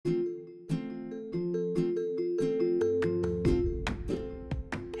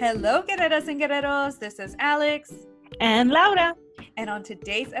Hello, guerreras and guerreros. This is Alex and Laura. And on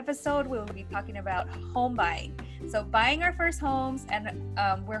today's episode, we will be talking about home buying. So buying our first homes, and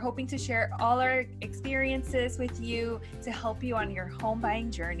we're hoping to share all our experiences with you to help you on your home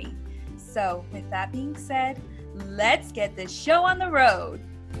buying journey. So with that being said, let's get this show on the road.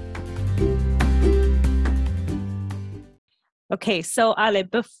 Okay, so Ale,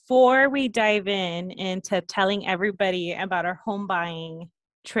 before we dive into telling everybody about our home buying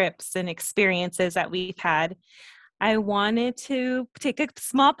trips and experiences that we've had, I wanted to take a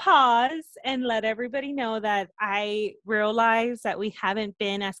small pause and let everybody know that I realize that we haven't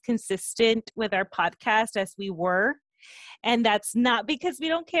been as consistent with our podcast as we were. And that's not because we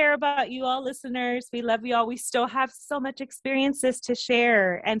don't care about you all listeners. We love you all. We still have so much experiences to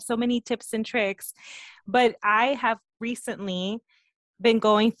share and so many tips and tricks. But I have recently been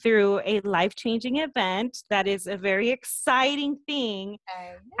going through a life-changing event that is a very exciting thing.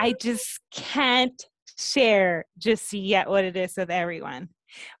 I just can't share just yet what it is with everyone.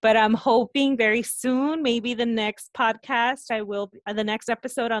 But I'm hoping very soon, maybe the next podcast, the next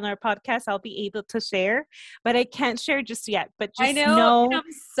episode on our podcast, I'll be able to share, but I can't share just yet. But just know I'm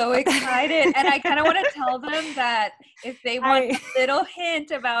so excited. And I kind of want to tell them that if they want a little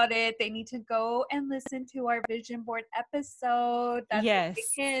hint about it, they need to go and listen to our vision board episode. That's yes,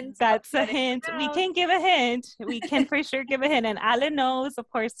 a hint. That's a hint. We can give a hint. We can for sure give a hint. And Alan knows, of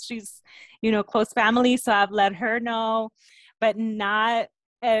course, she's, close family. So I've let her know, but not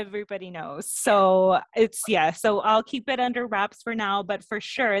everybody knows. So so I'll keep it under wraps for now, but for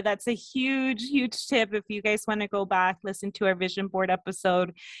sure, that's a huge tip. If you guys want to go back, listen to our vision board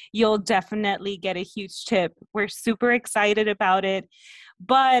episode, you'll definitely get a huge tip. We're super excited about it,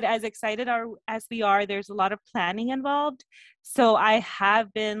 but as excited as we are, there's a lot of planning involved. So I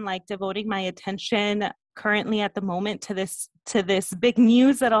have been devoting my attention currently at the moment to this big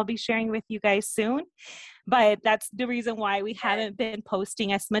news that I'll be sharing with you guys soon. But that's the reason why we haven't been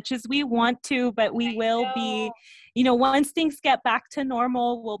posting as much as we want to, but we will be, once things get back to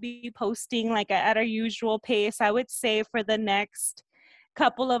normal, we'll be posting at our usual pace. I would say for the next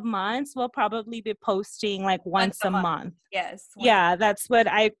couple of months, we'll probably be posting once a month. Yes. Yeah, that's what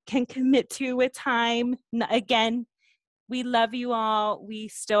I can commit to with time. Again, we love you all. We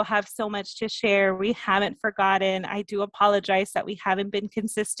still have so much to share. We haven't forgotten. I do apologize that we haven't been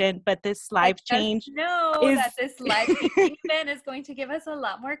consistent, but this live change that this live changing event is going to give us a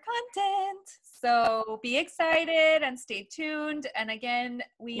lot more content. So be excited and stay tuned. And again,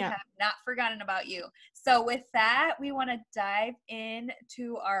 we have not forgotten about you. So with that, we want to dive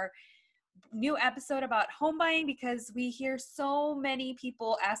into our new episode about home buying, because we hear so many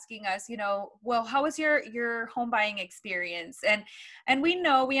people asking us, well, how was your home buying experience? And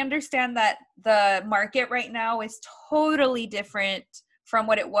we understand that the market right now is totally different from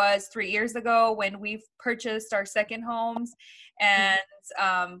what it was 3 years ago when we purchased our second homes, and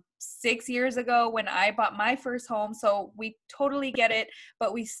 6 years ago when I bought my first home. So we totally get it,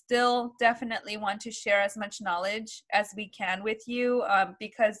 but we still definitely want to share as much knowledge as we can with you,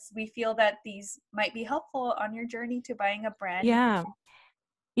 because we feel that these might be helpful on your journey to buying a brand new home.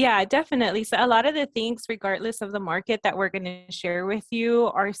 Yeah, definitely. So a lot of the things, regardless of the market, that we're going to share with you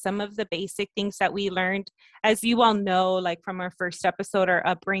are some of the basic things that we learned. As you all know, from our first episode, our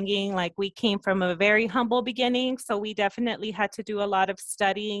upbringing, we came from a very humble beginning. So we definitely had to do a lot of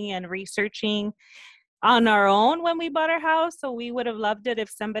studying and researching on our own when we bought our house. So we would have loved it if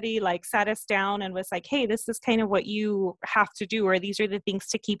somebody sat us down and was like, hey, this is kind of what you have to do, or these are the things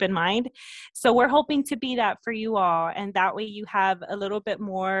to keep in mind. So we're hoping to be that for you all. And that way you have a little bit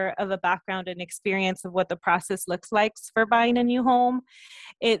more of a background and experience of what the process looks like for buying a new home.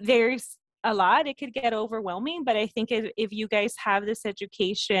 There's a lot. It could get overwhelming, but I think if you guys have this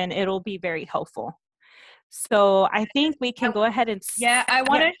education, it'll be very helpful. So I think we can go ahead and... Yeah, I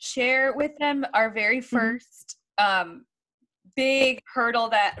want to share with them our very first big hurdle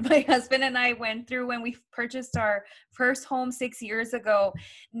that my husband and I went through when we purchased our first home 6 years ago.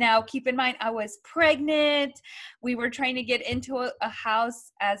 Now, keep in mind, I was pregnant. We were trying to get into a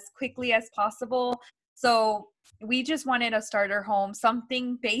house as quickly as possible. So we just wanted a starter home,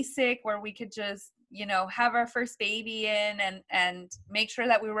 something basic where we could just have our first baby in and make sure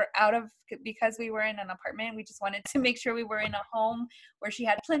that we were because we were in an apartment. We just wanted to make sure we were in a home where she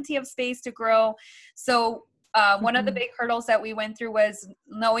had plenty of space to grow. So one of the big hurdles that we went through was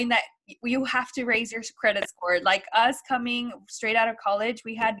knowing that you have to raise your credit score. Like us coming straight out of college,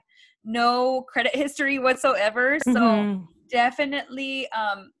 we had no credit history whatsoever. So definitely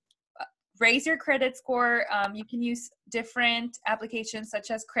raise your credit score. You can use different applications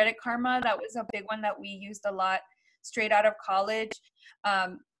such as Credit Karma. That was a big one that we used a lot straight out of college.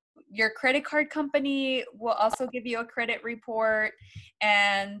 your credit card company will also give you a credit report,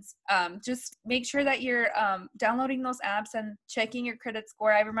 and just make sure that you're downloading those apps and checking your credit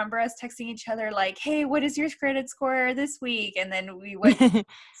score. I remember us texting each other like, hey, what is your credit score this week? And then we would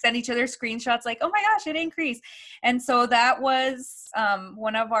send each other screenshots like, oh my gosh, it increased. And so that was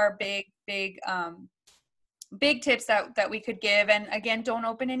one of our big tips that we could give. And again, don't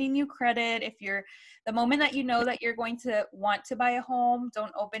open any new credit. If you're, the moment that you know that you're going to want to buy a home,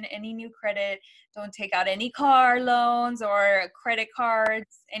 don't open any new credit. Don't take out any car loans or credit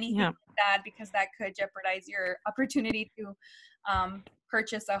cards, anything like that, because that could jeopardize your opportunity to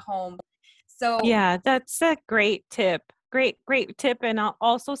purchase a home. So yeah, that's a great tip. Great tip. And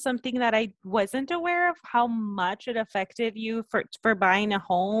also something that I wasn't aware of, how much it affected you for buying a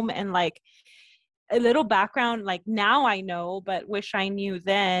home. And like, a little background, like now I know, but wish I knew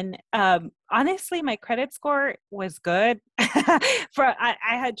then. Honestly, my credit score was good. I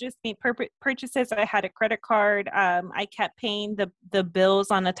had just made purchases. I had a credit card. I kept paying the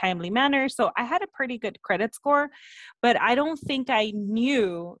bills on a timely manner. So I had a pretty good credit score, but I don't think I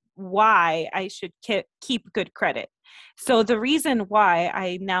knew why I should keep good credit. So the reason why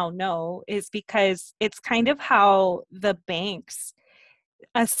I now know is because it's kind of how the banks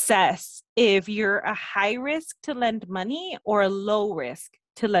assess if you're a high risk to lend money or a low risk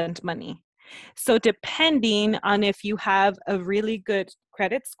to lend money. So depending on if you have a really good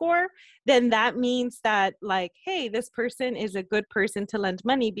credit score, then that means that like, hey, this person is a good person to lend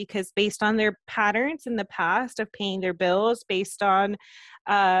money, because based on their patterns in the past of paying their bills, based on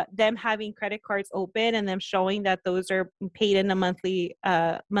them having credit cards open and them showing that those are paid in a monthly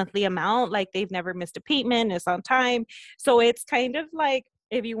amount, like they've never missed a payment, it's on time. So it's kind of like,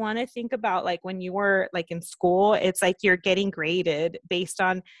 if you want to think about like when you were like in school, it's like you're getting graded based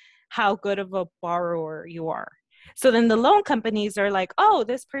on how good of a borrower you are. So then the loan companies are like, oh,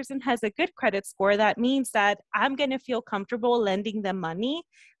 this person has a good credit score. That means that I'm going to feel comfortable lending them money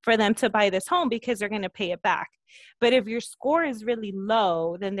for them to buy this home because they're going to pay it back. But if your score is really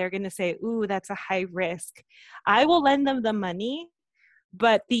low, then they're going to say, ooh, that's a high risk. I will lend them the money,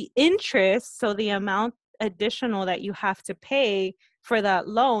 but the interest, so the amount additional that you have to pay for that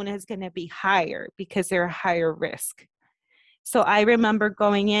loan, is going to be higher because they're a higher risk. So I remember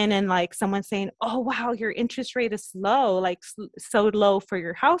going in and like someone saying, oh, wow, your interest rate is low, like so low for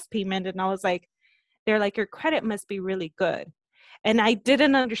your house payment. And I was like, they're like, your credit must be really good. And I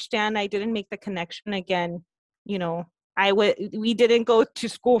didn't understand. I didn't make the connection again. You know, we didn't go to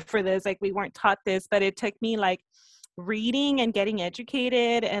school for this. Like we weren't taught this, but it took me like reading and getting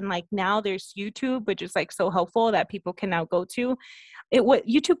educated. And like now there's YouTube, which is like so helpful that people can now go to.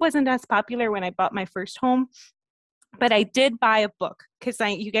 YouTube wasn't as popular when I bought my first home, but I did buy a book because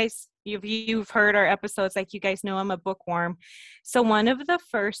you've heard our episodes, like you guys know I'm a bookworm. So one of the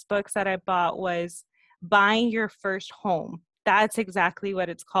first books that I bought was Buying Your First Home. That's exactly what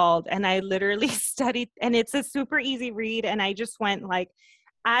it's called. And I literally studied, and it's a super easy read. And I just went like,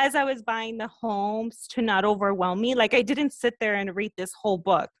 as I was buying the homes, to not overwhelm me. Like I didn't sit there and read this whole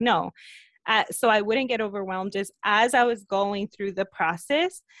book. No. So I wouldn't get overwhelmed. Just as I was going through the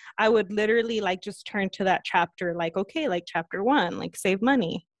process, I would literally like just turn to that chapter, like, okay, like chapter 1, like save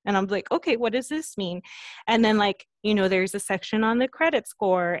money. And I'm like, okay, what does this mean? And then like, you know, there's a section on the credit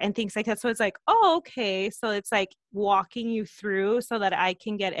score and things like that. So it's like, oh, okay. So it's like walking you through so that I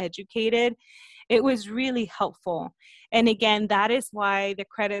can get educated. It was really helpful. And again, that is why the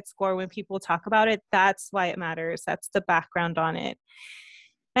credit score, when people talk about it, that's why it matters. That's the background on it.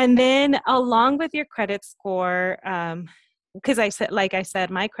 And then along with your credit score, because I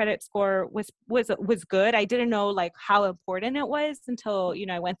said, my credit score was good. I didn't know like how important it was until, you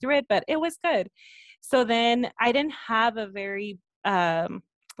know, I went through it, but it was good. So then I didn't have a very,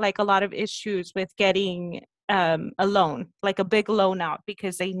 like a lot of issues with getting a loan, like a big loan out,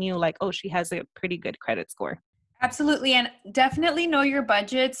 because they knew like, oh, she has a pretty good credit score. Absolutely. And definitely know your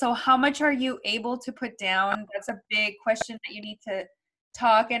budget. So how much are you able to put down? That's a big question that you need to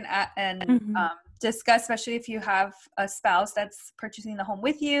talk and discuss, especially if you have a spouse that's purchasing the home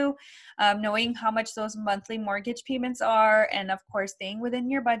with you, knowing how much those monthly mortgage payments are, and of course staying within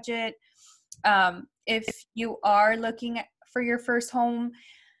your budget. If you are looking for your first home,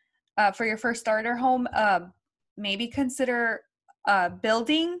 for your first starter home, maybe consider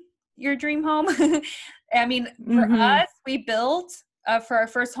building your dream home. I mean, for us, we built for our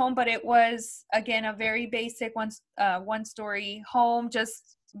first home, but it was, again, a very basic one-story home,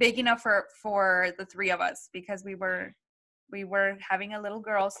 just big enough for the three of us, because we were having a little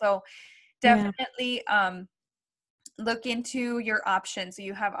girl. So definitely look into your options. So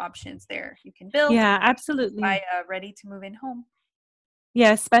you have options there. You can build. Yeah, absolutely. Buy a ready to move in home.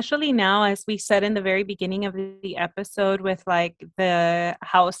 Yeah, especially now, as we said in the very beginning of the episode, with like the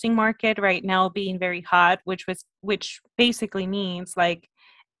housing market right now being very hot, which basically means like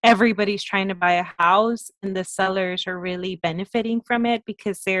everybody's trying to buy a house and the sellers are really benefiting from it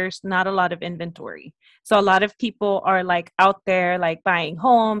because there's not a lot of inventory. So a lot of people are like out there like buying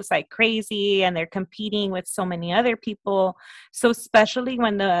homes like crazy and they're competing with so many other people. So especially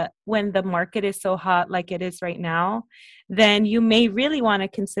when the market is so hot like it is right now, then you may really want to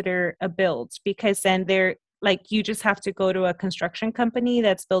consider a build, because then they're like, you just have to go to a construction company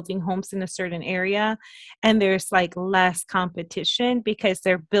that's building homes in a certain area, and there's like less competition because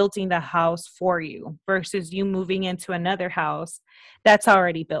they're building the house for you versus you moving into another house that's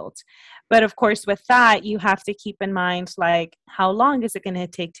already built. But of course, with that, you have to keep in mind like how long is it going to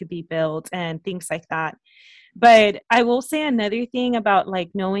take to be built and things like that. But I will say another thing about like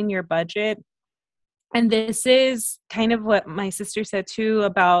knowing your budget, and this is kind of what my sister said too,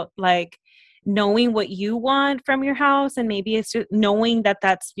 about like knowing what you want from your house, and maybe it's just knowing that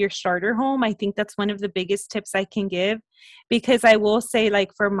that's your starter home. I think that's one of the biggest tips I can give, because I will say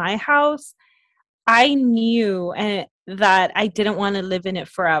like for my house, I knew that I didn't want to live in it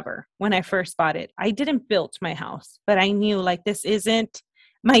forever when I first bought it. I didn't build my house, but I knew like this isn't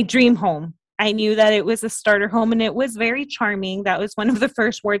my dream home. I knew that it was a starter home and it was very charming. That was one of the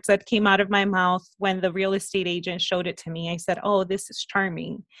first words that came out of my mouth when the real estate agent showed it to me. I said, "Oh, this is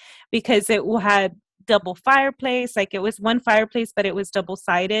charming," because it had double fireplace. Like it was one fireplace, but it was double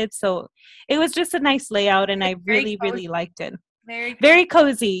sided. So it was just a nice layout and I It's very really, cozy. really liked it. Very Very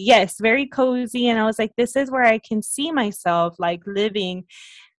cozy. Yes, very cozy. And I was like, this is where I can see myself like living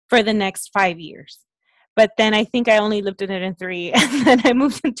for the next 5 years. But then I think I only lived in it in three. And then I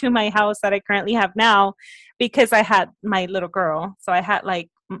moved into my house that I currently have now because I had my little girl. So I had like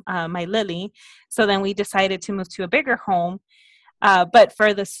my Lily. So then we decided to move to a bigger home. But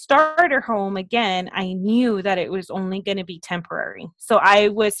for the starter home, again, I knew that it was only going to be temporary. So I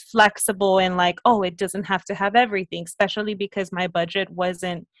was flexible and like, oh, it doesn't have to have everything, especially because my budget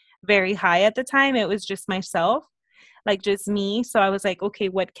wasn't very high at the time. It was just myself, like just me. So I was like, okay,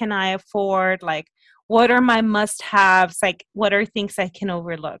 what can I afford? Like, what are my must haves? Like, what are things I can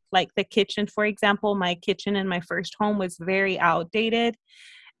overlook? Like the kitchen, for example, my kitchen in my first home was very outdated.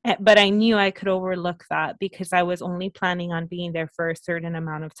 But I knew I could overlook that because I was only planning on being there for a certain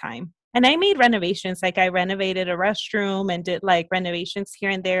amount of time. And I made renovations, like I renovated a restroom and did like renovations here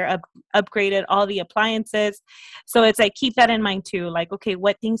and there, upgraded all the appliances. So it's like, keep that in mind too. Like, okay,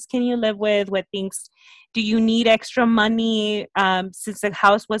 what things can you live with? What things do you need extra money? Since the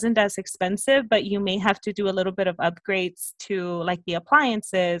house wasn't as expensive, but you may have to do a little bit of upgrades to like the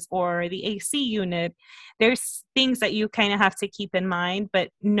appliances or the AC unit. There's things that you kind of have to keep in mind, but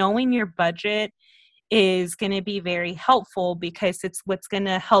knowing your budget is going to be very helpful because it's what's going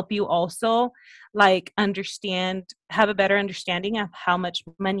to help you also like have a better understanding of how much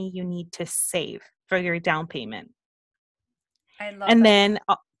money you need to save for your down payment. I love And that. then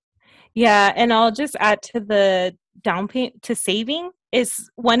yeah, and I'll just add to the down payment to saving is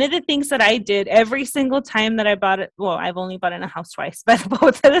one of the things that I did every single time that I bought it. Well, I've only bought in a house twice, but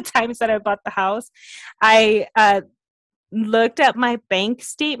both of the times that I bought the house, I looked at my bank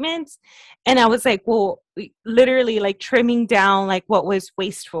statements and I was like, well, literally like trimming down like what was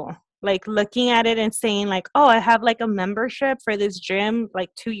wasteful. Like looking at it and saying like, oh, I have like a membership for this gym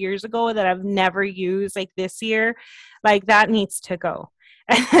like 2 years ago that I've never used like this year. Like that needs to go.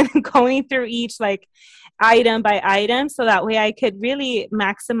 And going through each like item by item so that way I could really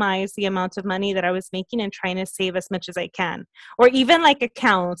maximize the amount of money that I was making and trying to save as much as I can. Or even like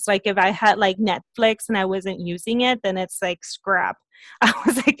accounts, like if I had like Netflix and I wasn't using it, then it's like scrap.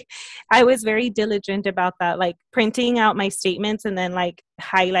 I was very diligent about that, like printing out my statements and then like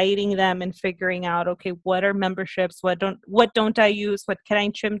highlighting them and figuring out, okay, what are memberships, what don't I use, what can I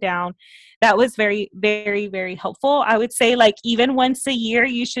trim down. That was very, very, very helpful. I would say like even once a year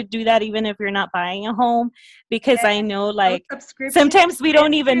you should do that, even if you're not buying a home, because I Yes, know those like subscriptions sometimes we get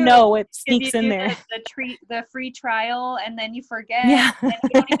don't even you know what if you sneaks in do there. the free trial and then you forget Yeah. and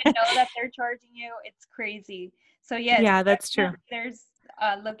you don't even know that they're charging you. It's crazy. So yes, Yeah, that's true. definitely there's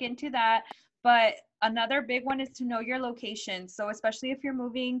look into that. But another big one is to know your location. So especially if you're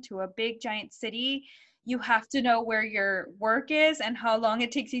moving to a big giant city, you have to know where your work is and how long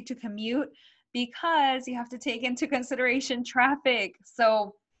it takes you to commute, because you have to take into consideration traffic.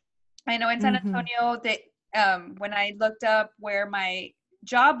 So I know in San Hmm. Antonio that when I looked up where my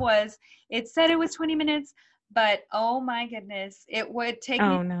job was, it said it was 20 minutes, but oh my goodness, it would take me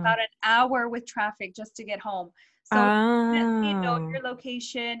Oh no. about an hour with traffic just to get home. So definitely know Oh. your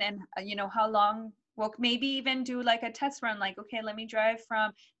location and you know how long we'll maybe even do like a test run, like, okay, let me drive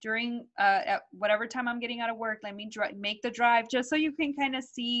from during at whatever time I'm getting out of work, let me make the drive, just so you can kind of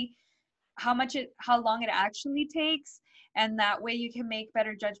see how long it actually takes, and that way you can make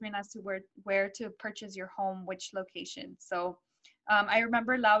better judgment as to where to purchase your home, which location. So I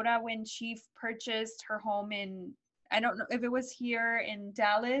remember Laura, when she purchased her home in, I don't know if it was here in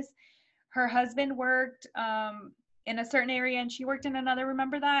Dallas, her husband worked in a certain area and she worked in another,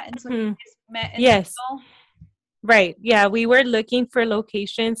 remember that? And so you guys met in the Yes. middle. Right. Yeah. We were looking for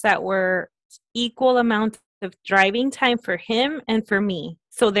locations that were equal amount of driving time for him and for me.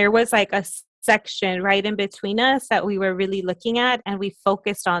 So there was like a section right in between us that we were really looking at, and we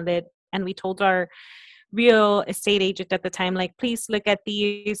focused on it. And we told our real estate agent at the time, like, please look at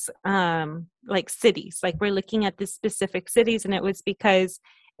these like cities. Like, we're looking at the specific cities. And it was because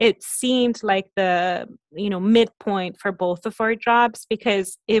it seemed like the, midpoint for both of our jobs,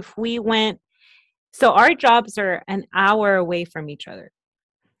 because if we went, so our jobs are an hour away from each other.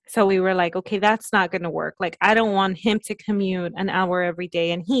 So we were like, okay, that's not going to work. Like, I don't want him to commute an hour every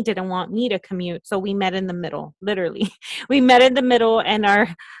day, and he didn't want me to commute. So we met in the middle, literally. We met in the middle, and our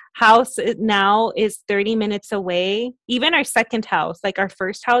house now is 30 minutes away. Even our second house, like our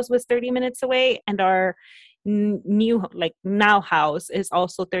first house was 30 minutes away, and our new, like now house is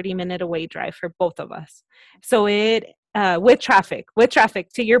also 30-minute away drive for both of us. So it with traffic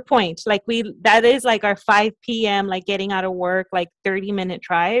to your point, like that is like our 5 p.m. like getting out of work, like 30-minute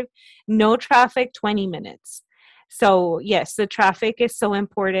drive, no traffic, 20 minutes. So yes, the traffic is so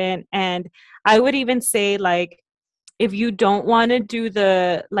important. And I would even say, like, if you don't want to do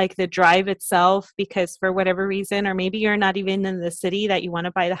the drive itself, because for whatever reason, or maybe you're not even in the city that you want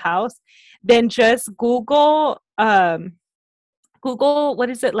to buy the house, then just Google what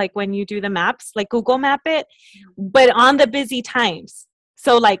is it, like when you do the maps, like Google map it, but on the busy times.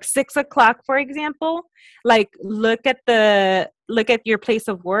 So like 6 o'clock, for example, like look at your place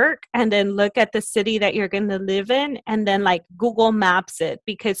of work, and then look at the city that you're going to live in, and then like Google Maps it,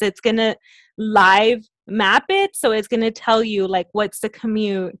 because it's going to live map it. So it's going to tell you like what's the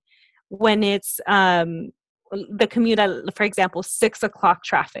commute when it's the commute at, for example, 6 o'clock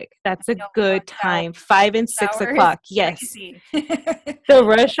traffic. That's a good time. 5 and 6 o'clock. Yes. The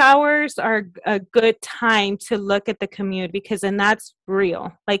rush hours are a good time to look at the commute, because then that's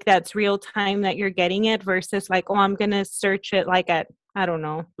real. Like, that's real time that you're getting it, versus like, oh, I'm going to search it like at, I don't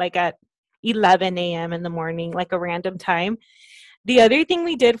know, like at 11 a.m. in the morning, like a random time. The other thing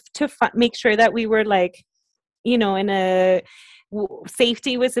we did to make sure that we were like,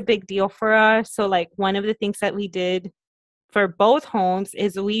 safety was a big deal for us. So like one of the things that we did for both homes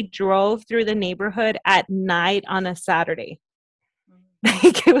is we drove through the neighborhood at night on a Saturday.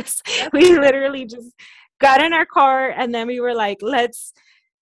 Like, we literally just got in our car, and then we were like, let's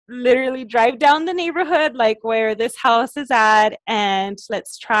literally drive down the neighborhood, like where this house is at, and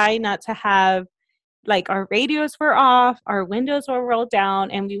let's try not to have, like, our radios were off, our windows were rolled down,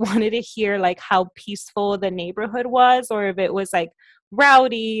 and we wanted to hear like how peaceful the neighborhood was, or if it was like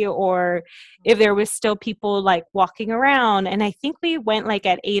rowdy, or if there was still people like walking around. And I think we went like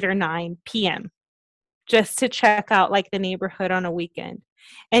at 8 or 9 p.m. just to check out like the neighborhood on a weekend.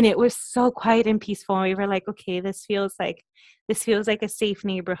 And it was so quiet and peaceful. And we were like, okay, this feels like a safe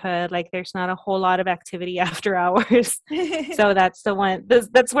neighborhood. Like, there's not a whole lot of activity after hours. So that's the one,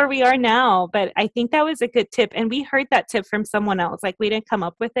 that's where we are now. But I think that was a good tip. And we heard that tip from someone else. Like, we didn't come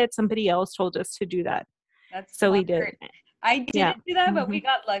up with it. Somebody else told us to do that. That's so smart. We did. I didn't do that, but we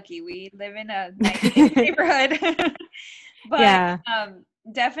got lucky. We live in a nice neighborhood. But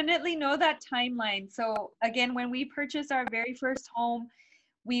definitely know that timeline. So again, when we purchased our very first home,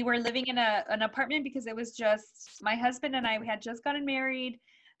 we were living in an apartment because it was just my husband and I. We had just gotten married,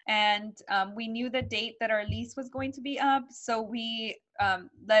 and we knew the date that our lease was going to be up. So we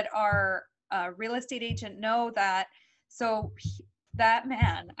let our real estate agent know that. So that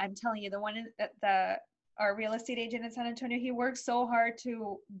man, I'm telling you, the one our real estate agent in San Antonio, he worked so hard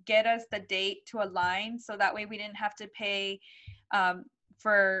to get us the date to align, so that way we didn't have to pay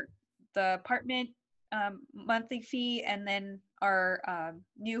for the apartment monthly fee, and then our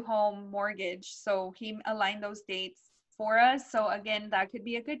new home mortgage. So he aligned those dates for us. So again, that could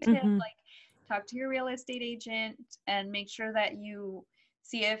be a good tip. Like, talk to your real estate agent and make sure that you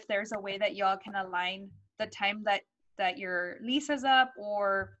see if there's a way that y'all can align the time that your lease is up,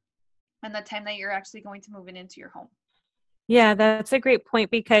 and the time that you're actually going to move into your home. Yeah, that's a great point,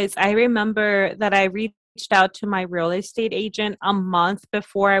 because I remember that I reached out to my real estate agent a month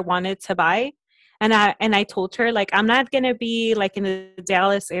before I wanted to buy. And I told her, like, I'm not going to be like in the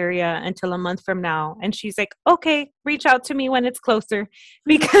Dallas area until a month from now. And she's like, okay, reach out to me when it's closer.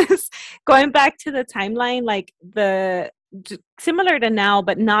 Because going back to the timeline, like similar to now,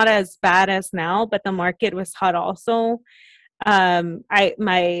 but not as bad as now, but the market was hot also.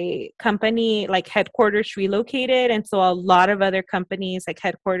 My company, like, headquarters relocated, and so a lot of other companies, like,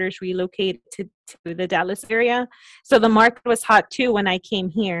 headquarters relocated to the Dallas area. So the market was hot too when I came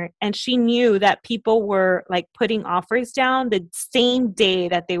here, and she knew that people were like putting offers down the same day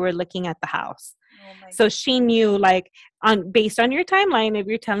that they were looking at the house. So she knew, like, based on your timeline, if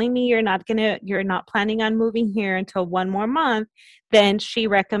you're telling me you're not planning on moving here until one more month, then she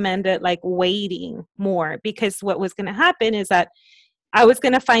recommended like waiting more, because what was going to happen is that I was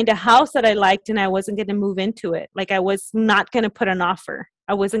going to find a house that I liked and I wasn't going to move into it. Like, I was not going to put an offer.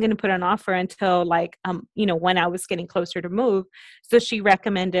 I wasn't going to put an offer until like, when I was getting closer to move. So she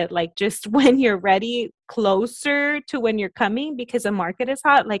recommended, like, just when you're ready, closer to when you're coming, because the market is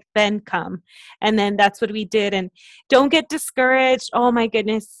hot, like, then come. And then that's what we did. And don't get discouraged. Oh my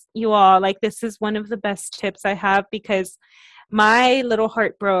goodness, you all, like, this is one of the best tips I have, because my little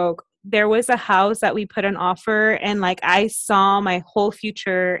heart broke. There was a house that we put an offer, and like, I saw my whole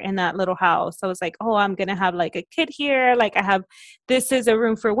future in that little house. I was like, oh, I'm going to have like a kid here. Like, this is a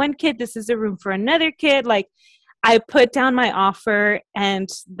room for one kid. This is a room for another kid. Like, I put down my offer, and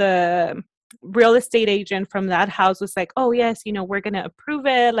the real estate agent from that house was like, oh yes, we're going to approve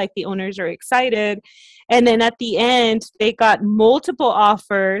it. Like, the owners are excited. And then at the end, they got multiple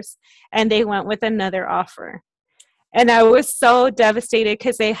offers and they went with another offer. And I was so devastated,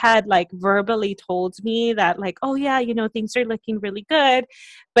 because they had like verbally told me that, like, oh yeah, things are looking really good.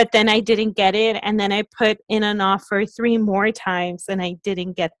 But then I didn't get it. And then I put in an offer 3 more times and I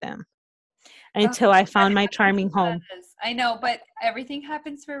didn't get them until I found my charming home. I know, but everything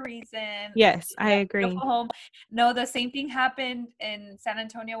happens for a reason. Yes, I agree. Home. No, the same thing happened in San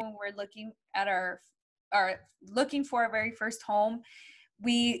Antonio when we're looking at looking for our very first home.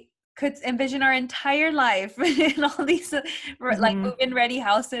 We could envision our entire life in all these like move-in ready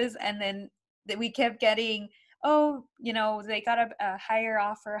houses, and then we kept getting, they got a higher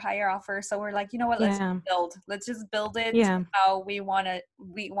offer. So we're like, what, let's just build it how we want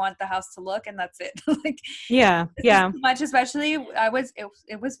the house to look, and that's it. Like, too much, especially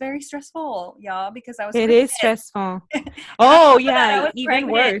it was very stressful, y'all, because I was stressful. Oh yeah, even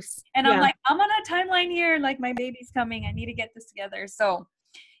pregnant, worse. And I'm like, I'm on a timeline here, like, my baby's coming, I need to get this together. So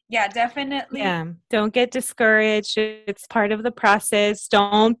yeah, definitely. Yeah. Don't get discouraged. It's part of the process.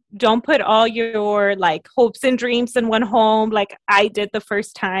 Don't put all your like hopes and dreams in one home, like I did the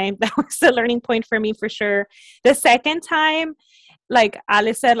first time. That was the learning point for me, for sure. The second time, like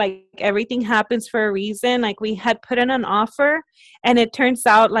Alice said, like, everything happens for a reason. Like, we had put in an offer, and it turns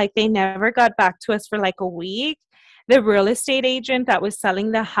out like they never got back to us for like a week. The real estate agent that was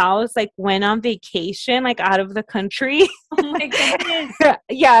selling the house like went on vacation, like, out of the country. Oh my goodness.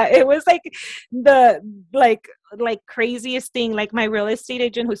 Yeah, it was like the like craziest thing. Like, my real estate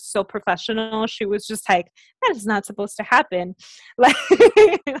agent was so professional. She was just like, that is not supposed to happen. Like,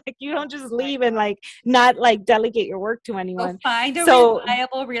 like, you don't just leave and like not like delegate your work to anyone. So find a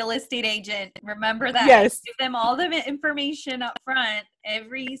reliable real estate agent. Remember that. Yes. Give them all the information up front,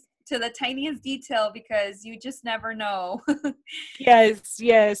 to the tiniest detail, because you just never know.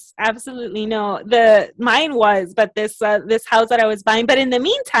 Yes, absolutely. No, mine was, but this house that I was buying. But in the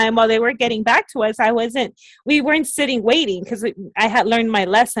meantime, while they were getting back to us, we weren't sitting waiting, because I had learned my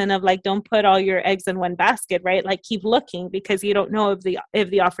lesson of like, don't put all your eggs in one basket, right? Like, keep looking, because you don't know if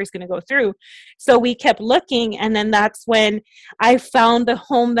the offer is going to go through. So we kept looking, and then that's when I found the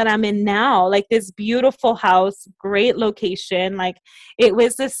home that I'm in now, like this beautiful house, great location. Like, it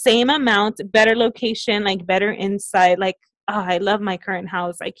was the same amount, better location, like better inside. Like, I love my current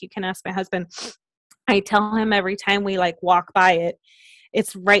house. Like, you can ask my husband. I tell him every time we like walk by it,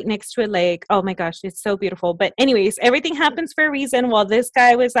 it's right next to a lake. Oh my gosh, it's so beautiful. But anyways, everything happens for a reason. While this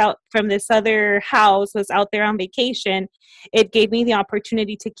guy was out from this other house, was out there on vacation, it gave me the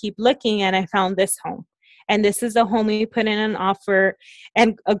opportunity to keep looking, and I found this home. And this is the home we put in an offer.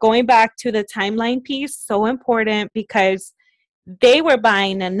 And going back to the timeline piece, so important, because they were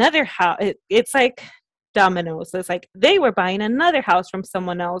buying another house. It's like dominoes. It's like they were buying another house from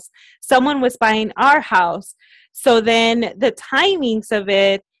someone else. Someone was buying our house. So then the timings of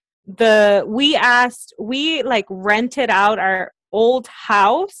it, we like rented out our old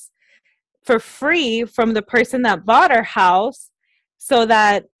house for free from the person that bought our house, so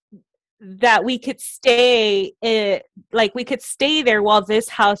that that we could stay like we could stay there while this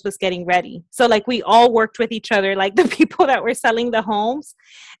house was getting ready. So like we all worked with each other, like the people that were selling the homes.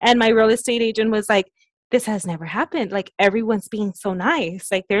 And my real estate agent was like, this has never happened. Like everyone's being so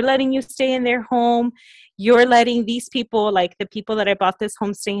nice. Like they're letting you stay in their home. You're letting these people, like the people that I bought this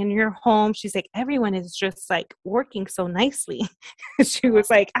home, stay in your home. She's like, everyone is just like working so nicely. She was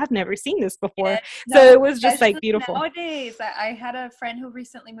like, I've never seen this before. Yeah, So no, it was just like beautiful. nowadays, I had a friend who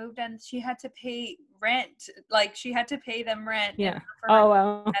recently moved and she had to pay rent. Like she had to pay them rent. Yeah. For her, Oh,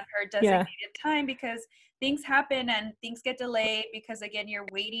 wow. at her designated time, because things happen and things get delayed because again, you're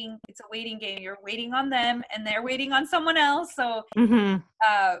waiting. It's a waiting game. You're waiting on them and they're waiting on someone else. So,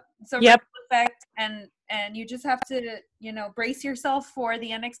 so Yep. effect, and you just have to, you know, brace yourself for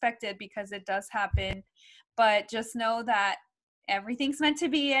the unexpected because it does happen. But just know that everything's meant to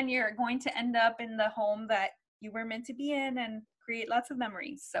be and you're going to end up in the home that you were meant to be in and create lots of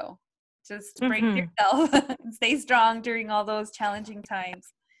memories. So just brace yourself and stay strong during all those challenging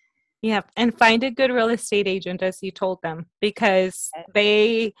times. Yeah, and find a good real estate agent, as you told them, because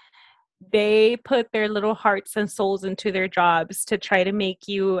they put their little hearts and souls into their jobs to try to make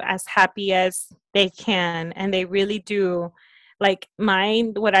you as happy as they can, and they really do. Like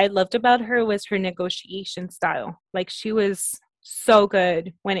mine, what I loved about her was her negotiation style. Like she was so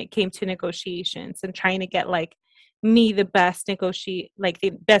good when it came to negotiations and trying to get like me the best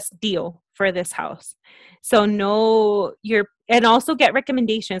the best deal for this house. So know your, and also get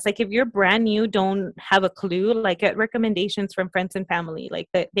recommendations. Like if you're brand new, don't have a clue, like get recommendations from friends and family, like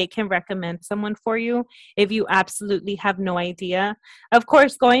that they can recommend someone for you if you absolutely have no idea. Of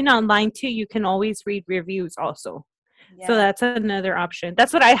course, going online too, you can always read reviews also. Yeah. So that's another option.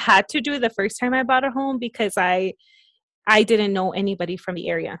 That's what I had to do the first time I bought a home because I didn't know anybody from the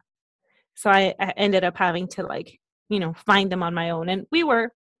area. So I ended up having to like, you know, find them on my own, and we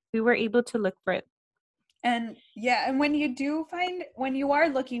were able to look for it. And yeah, and when you are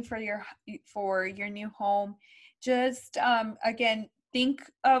looking for your new home, just again, think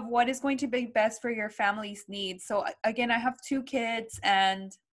of what is going to be best for your family's needs. So again, I have 2 kids,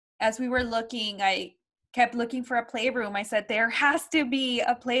 and as we were looking, I kept looking for a playroom. I said there has to be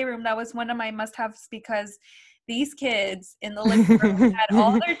a playroom. That was one of my must-haves because these kids in the living room had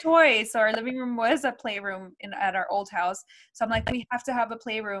all their toys. So our living room was a playroom at our old house. So I'm like, we have to have a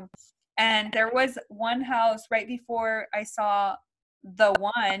playroom. And there was one house right before I saw the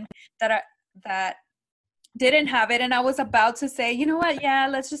one that didn't have it. And I was about to say, you know what? Yeah,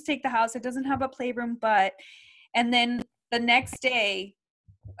 let's just take the house. It doesn't have a playroom, but, and then the next day,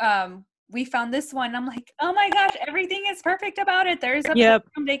 we found this one. I'm like, oh my gosh, everything is perfect about it. There's a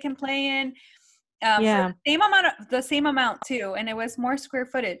playroom they can play in. For the same amount too. And it was more square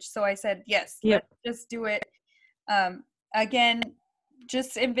footage. So I said, yes, let's just do it. Again,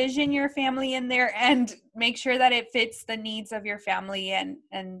 just envision your family in there and make sure that it fits the needs of your family,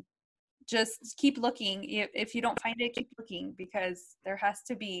 and just keep looking. If you don't find it, keep looking because there has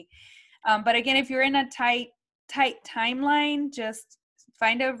to be. But again, if you're in a tight timeline, just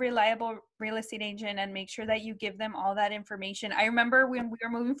find a reliable real estate agent and make sure that you give them all that information. I remember when we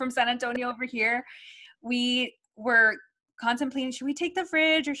were moving from San Antonio over here, we were contemplating, should we take the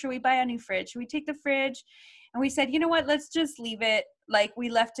fridge or should we buy a new fridge? Should we take the fridge? And we said, you know what, let's just leave it. Like we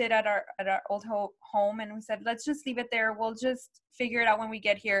left it at our old home, and we said, let's just leave it there. We'll just figure it out when we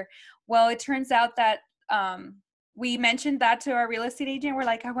get here. Well, it turns out that we mentioned that to our real estate agent. We're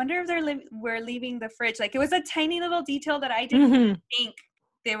like, I wonder if we're leaving the fridge. Like it was a tiny little detail that I didn't think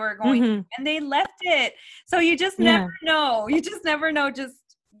they were going to, and they left it. So you just never know. You just never know. Just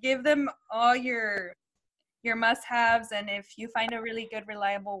give them all your must-haves, and if you find a really good,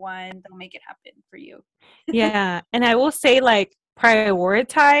 reliable one, they'll make it happen for you. Yeah. And I will say, like,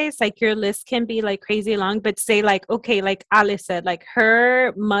 prioritize, like your list can be like crazy long, but say like, okay, like Alice said, like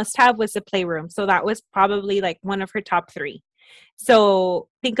her must-have was a playroom. So that was probably like one of her top 3. So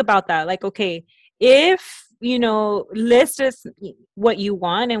think about that. Like, okay, if, you know, list is what you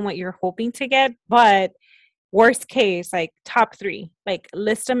want and what you're hoping to get, but worst case, like top 3, like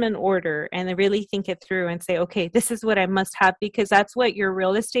list them in order and then really think it through and say, okay, this is what I must have, because that's what your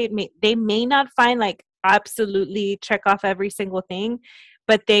real estate they may not find like absolutely check off every single thing,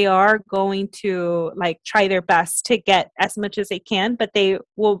 but they are going to like try their best to get as much as they can, but they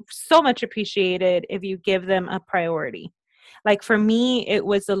will so much appreciate it if you give them a priority. Like for me, it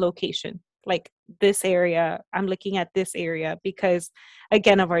was the location. Like this area, I'm looking at this area because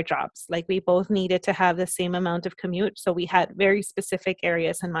again of our jobs, like we both needed to have the same amount of commute, so we had very specific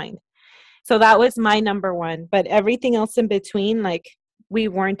areas in mind. So that was my number 1, but everything else in between, like we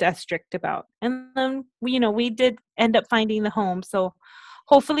weren't as strict about. And then we did end up finding the home, so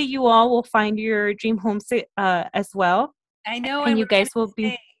hopefully you all will find your dream home as well. I know, and you guys will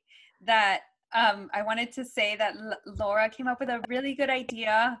be that. I wanted to say that Laura came up with a really good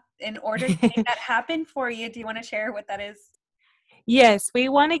idea in order to make that happen for you. Do you want to share what that is? Yes, we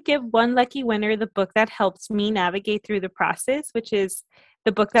want to give one lucky winner the book that helps me navigate through the process, which is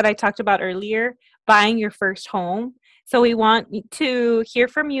the book that I talked about earlier, Buying Your First Home. So we want to hear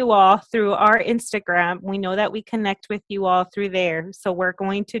from you all through our Instagram. We know that we connect with you all through there. So we're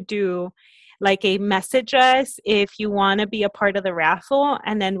going to do like a message us if you want to be a part of the raffle,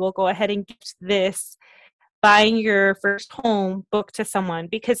 and then we'll go ahead and give this Buying Your First Home book to someone,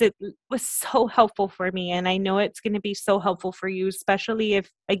 because it was so helpful for me, and I know it's going to be so helpful for you, especially if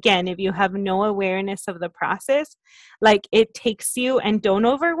you have no awareness of the process. Like, it takes you, and don't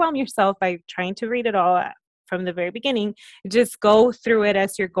overwhelm yourself by trying to read it all from the very beginning. Just go through it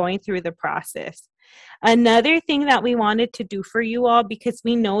as you're going through the process. Another thing that we wanted to do for you all, because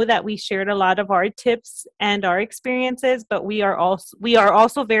we know that we shared a lot of our tips and our experiences, but we are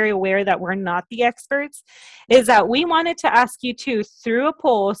also very aware that we're not the experts, is that we wanted to ask you to, through a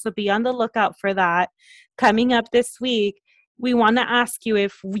poll, so be on the lookout for that coming up this week. We want to ask you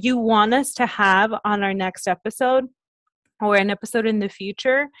if you want us to have on our next episode, or an episode in the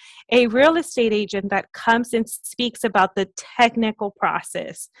future, a real estate agent that comes and speaks about the technical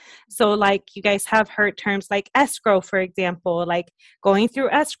process. So like, you guys have heard terms like escrow, for example, like going through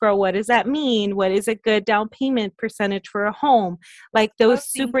escrow. What does that mean? What is a good down payment percentage for a home? Like those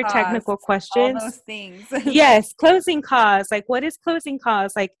super technical questions. All those things. Yes, closing costs. Like, what is closing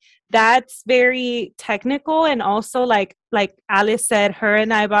costs? Like, that's very technical. And also, like Alice said, her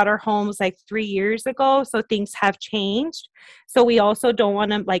and I bought our homes like 3 years ago, so things have changed. So we also don't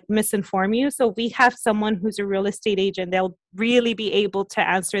want to like misinform you. So we have someone who's a real estate agent. They'll really be able to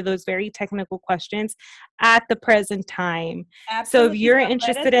answer those very technical questions at the present time. Absolutely. So if you're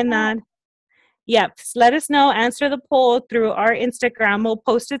interested in that, yep, let us know. Answer the poll through our Instagram. We'll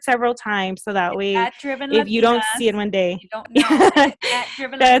post it several times, so that way if you don't see it one day. You don't know. At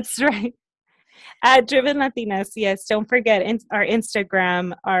Driven That's Latinas. Right. At Driven Latinas. Yes, don't forget our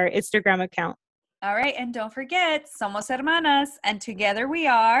Instagram account. All right, and don't forget, somos hermanas, and together we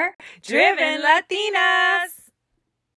are Driven Latinas.